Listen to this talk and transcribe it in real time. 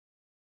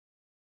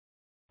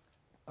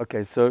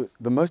Okay, so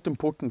the most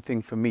important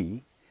thing for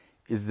me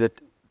is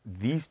that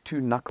these two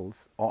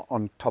knuckles are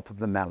on top of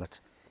the mallet.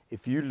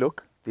 If you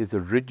look, there's a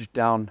ridge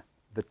down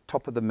the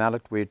top of the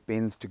mallet where it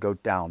bends to go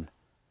down.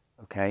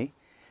 Okay,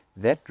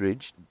 that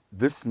ridge,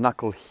 this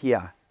knuckle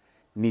here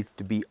needs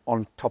to be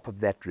on top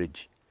of that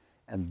ridge,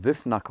 and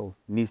this knuckle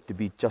needs to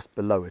be just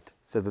below it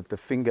so that the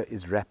finger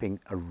is wrapping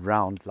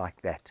around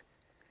like that.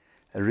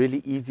 A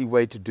really easy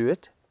way to do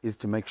it is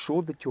to make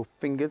sure that your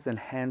fingers and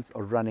hands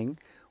are running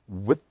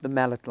with the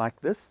mallet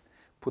like this.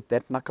 Put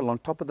that knuckle on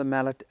top of the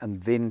mallet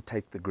and then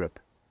take the grip.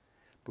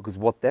 Because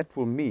what that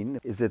will mean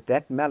is that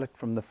that mallet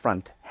from the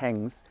front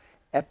hangs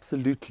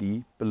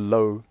absolutely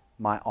below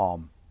my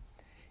arm.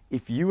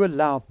 If you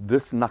allow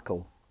this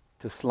knuckle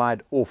to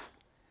slide off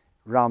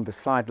round the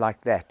side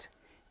like that,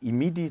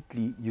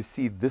 immediately you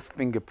see this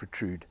finger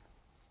protrude.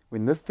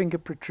 When this finger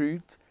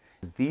protrudes,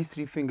 these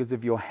three fingers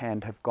of your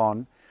hand have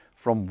gone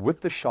from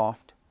with the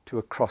shaft to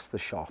across the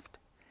shaft.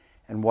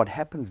 And what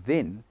happens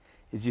then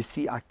is you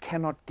see I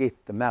cannot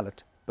get the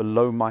mallet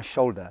below my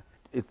shoulder.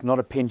 It's not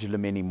a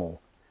pendulum anymore.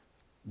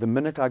 The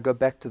minute I go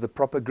back to the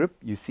proper grip,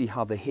 you see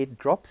how the head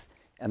drops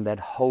and that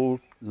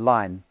whole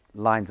line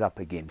lines up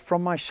again.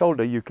 From my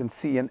shoulder you can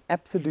see an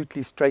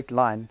absolutely straight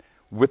line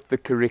with the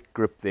correct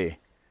grip there.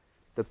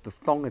 That the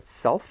thong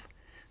itself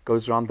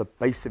goes around the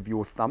base of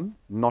your thumb,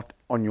 not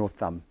on your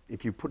thumb.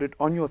 If you put it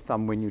on your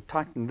thumb, when you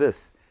tighten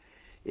this,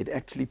 it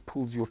actually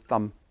pulls your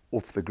thumb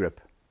off the grip.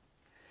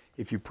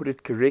 If you put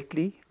it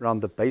correctly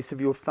around the base of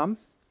your thumb,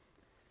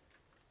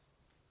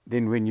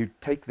 then when you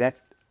take that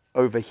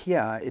over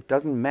here, it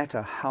doesn't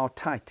matter how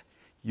tight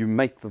you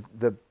make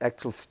the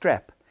actual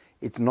strap,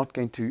 it's not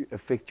going to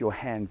affect your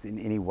hands in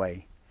any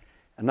way.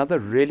 Another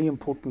really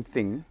important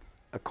thing,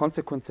 a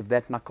consequence of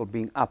that knuckle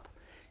being up,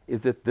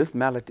 is that this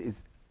mallet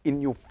is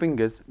in your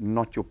fingers,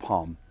 not your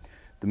palm.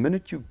 The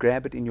minute you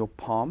grab it in your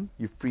palm,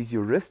 you freeze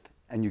your wrist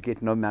and you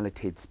get no mallet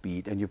head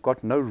speed and you've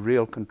got no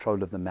real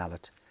control of the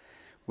mallet.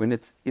 When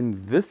it's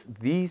in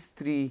these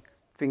three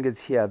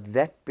fingers here,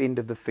 that bend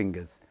of the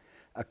fingers,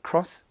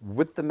 across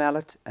with the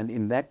mallet and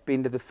in that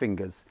bend of the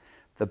fingers,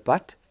 the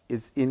butt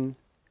is in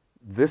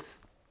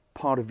this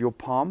part of your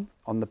palm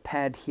on the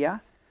pad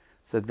here,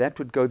 so that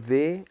would go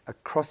there,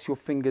 across your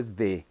fingers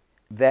there.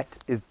 That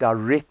is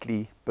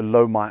directly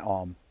below my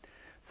arm,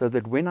 so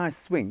that when I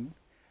swing,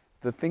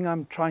 the thing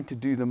I'm trying to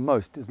do the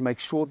most is make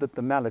sure that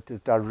the mallet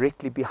is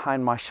directly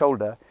behind my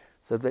shoulder,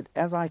 so that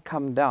as I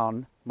come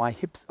down, my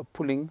hips are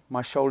pulling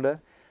my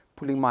shoulder,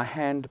 pulling my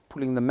hand,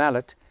 pulling the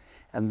mallet,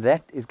 and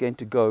that is going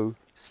to go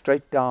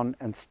straight down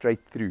and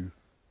straight through.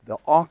 The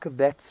arc of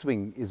that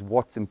swing is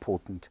what's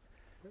important.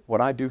 What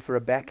I do for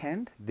a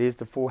backhand, there's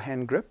the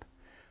forehand grip.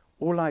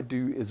 All I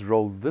do is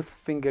roll this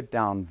finger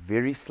down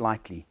very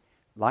slightly,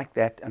 like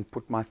that, and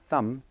put my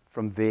thumb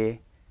from there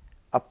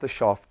up the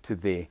shaft to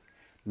there.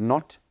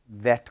 Not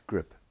that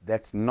grip.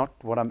 That's not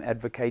what I'm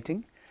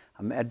advocating.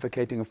 I'm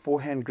advocating a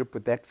forehand grip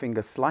with that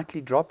finger slightly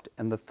dropped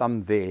and the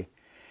thumb there.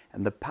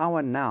 And the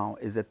power now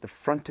is at the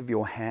front of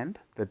your hand.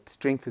 The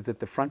strength is at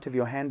the front of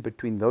your hand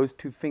between those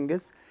two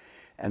fingers.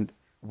 And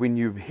when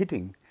you're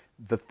hitting,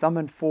 the thumb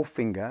and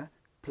forefinger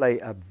play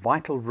a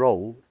vital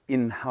role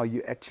in how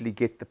you actually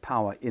get the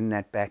power in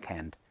that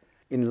backhand.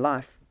 In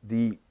life,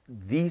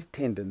 these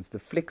tendons, the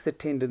flexor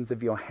tendons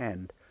of your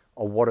hand,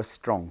 are what are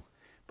strong.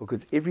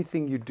 Because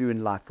everything you do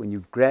in life, when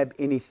you grab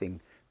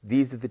anything,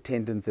 these are the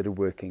tendons that are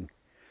working.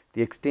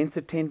 The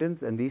extensor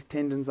tendons and these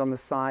tendons on the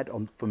side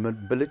are for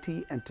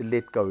mobility and to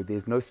let go.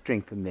 There's no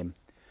strength in them.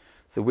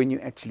 So when you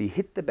actually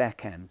hit the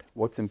backhand,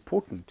 what's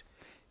important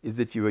is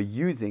that you are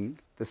using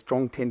the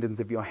strong tendons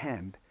of your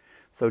hand.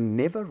 So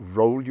never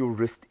roll your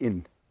wrist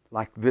in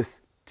like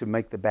this to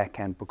make the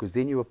backhand, because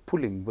then you are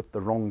pulling with the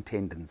wrong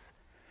tendons.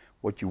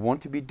 What you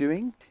want to be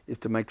doing is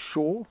to make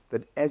sure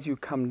that as you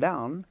come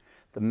down,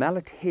 the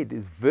mallet head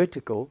is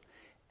vertical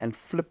and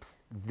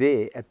flips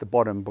there at the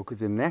bottom,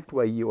 because in that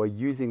way you are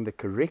using the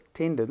correct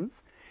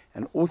tendons,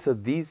 and also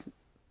these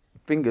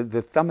fingers,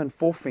 the thumb and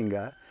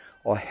forefinger,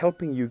 are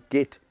helping you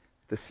get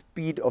the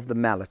speed of the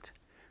mallet.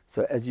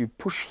 So as you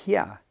push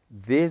here,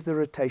 there's the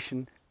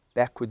rotation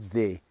backwards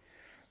there.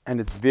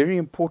 And it's very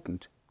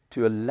important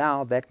to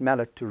allow that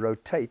mallet to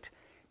rotate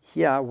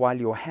here while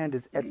your hand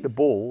is at the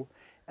ball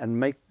and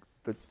make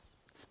the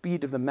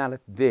speed of the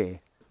mallet there.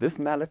 This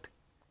mallet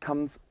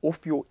comes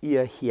off your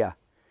ear here,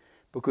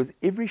 because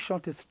every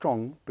shot is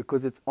strong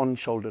because it's on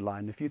shoulder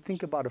line. If you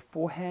think about a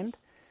forehand,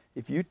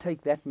 if you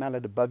take that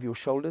mallet above your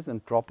shoulders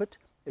and drop it,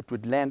 it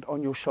would land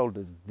on your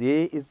shoulders.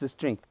 There is the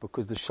strength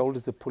because the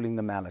shoulders are pulling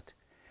the mallet.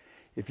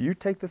 If you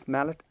take this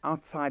mallet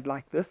outside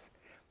like this,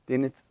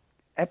 then it's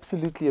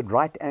absolutely at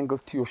right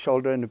angles to your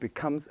shoulder and it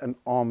becomes an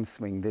arm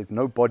swing. There's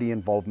no body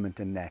involvement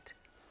in that.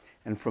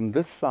 And from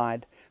this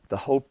side, the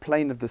whole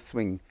plane of the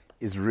swing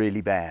is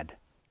really bad.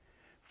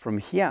 From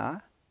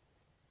here,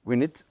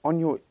 when it's on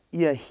your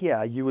ear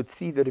here, you would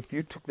see that if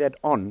you took that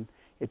on,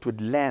 it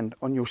would land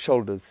on your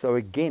shoulders. So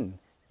again,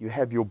 you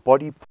have your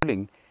body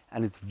pulling,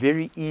 and it's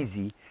very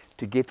easy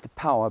to get the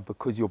power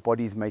because your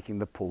body is making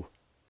the pull.